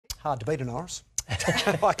Hard to beat a Norris.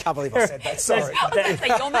 I can't believe I said that, sorry.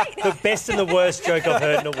 The best and the worst joke I've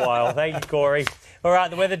heard in a while. Thank you, Corey. All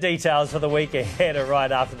right, the weather details for the week ahead are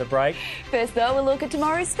right after the break. First, though, we'll look at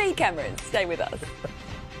tomorrow's speed cameras. Stay with us.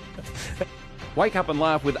 Wake up and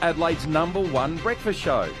laugh with Adelaide's #1 breakfast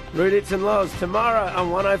show. Rudits and Laws tomorrow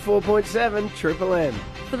on 104.7 Triple M.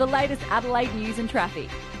 For the latest Adelaide news and traffic.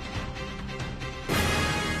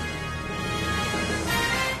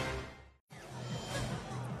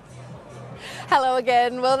 Hello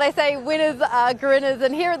again. Well, they say winners are grinners,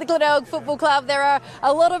 and here at the Glenelg Football Club there are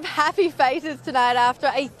a lot of happy faces tonight after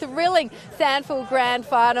a thrilling Sandford Grand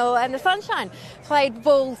Final, and the Sunshine played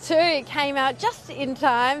ball too. It came out just in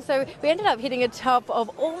time, so we ended up hitting a top of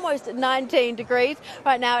almost 19 degrees.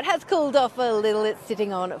 Right now it has cooled off a little, it's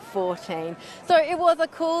sitting on 14. So it was a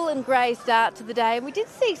cool and grey start to the day, and we did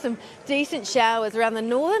see some decent showers around the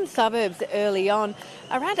northern suburbs early on,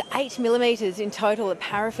 around 8 millimetres in total at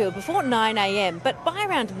Parafield before 9 a.m, but by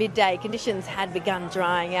around midday conditions had begun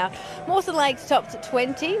drying out. Mawson Lakes topped at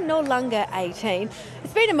 20, Noarlunga 18.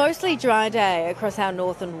 It's been a mostly dry day across our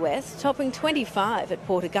north and west, topping 25 at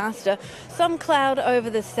Port Augusta. Some cloud over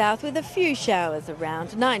the south with a few showers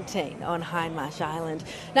around, 19 on Hindmarsh Island.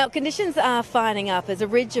 Now conditions are fining up as a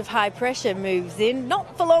ridge of high pressure moves in.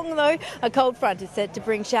 Not for long though, a cold front is set to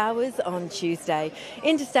bring showers on Tuesday.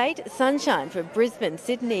 Interstate sunshine for Brisbane,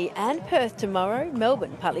 Sydney and Perth tomorrow.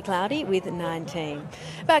 Melbourne partly cloudy with 19.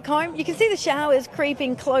 Back home you can see the showers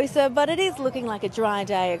creeping closer, but it is looking like a dry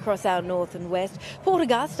day across our north and west. Port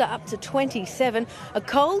Augusta up to 27. A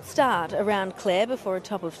cold start around Clare before a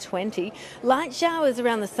top of 20. Light showers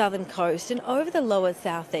around the southern coast and over the lower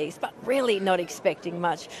southeast, but really not expecting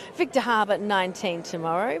much. Victor Harbour 19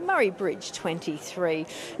 tomorrow. Murray Bridge 23.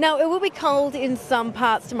 Now it will be cold in some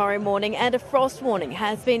parts tomorrow morning, and a frost warning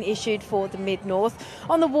has been issued for the mid-north.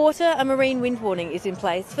 On the water, a marine wind warning is in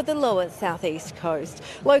place for the lower southeast coast.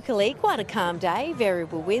 Locally, quite a calm day,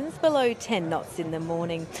 variable winds below 10 knots in the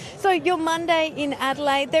morning. So your Monday in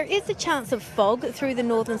Adelaide, there is a chance of fog through the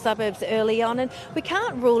northern suburbs early on, and we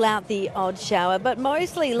can't rule out the odd shower, but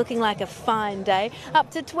mostly looking like a fine day.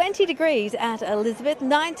 Up to 20 degrees at Elizabeth,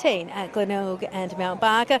 19 at Glenelg and Mount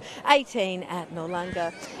Barker, 18 at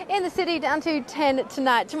Noarlunga. In the city down to 10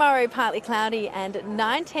 tonight, tomorrow partly cloudy and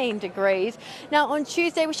 19 degrees. Now on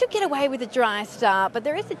Tuesday we should get away with a dry start, but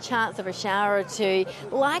there is a chance of a shower or two,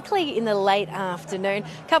 likely in the late afternoon.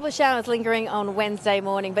 A couple of showers lingering on Wednesday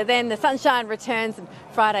morning, but then the sunshine returns and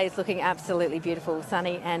Friday is looking absolutely beautiful,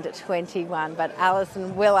 sunny and 21. But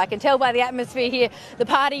Alison, Will, I can tell by the atmosphere here, the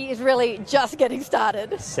party is really just getting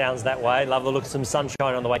started. Sounds that way. Love the look of some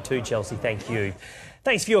sunshine on the way too, Chelsea. Thank you.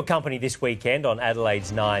 Thanks for your company this weekend on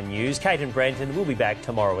Adelaide's 9 News. Kate and Brenton will be back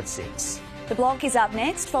tomorrow at 6. The block is up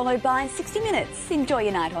next, followed by 60 Minutes. Enjoy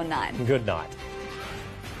your night on 9. Good night.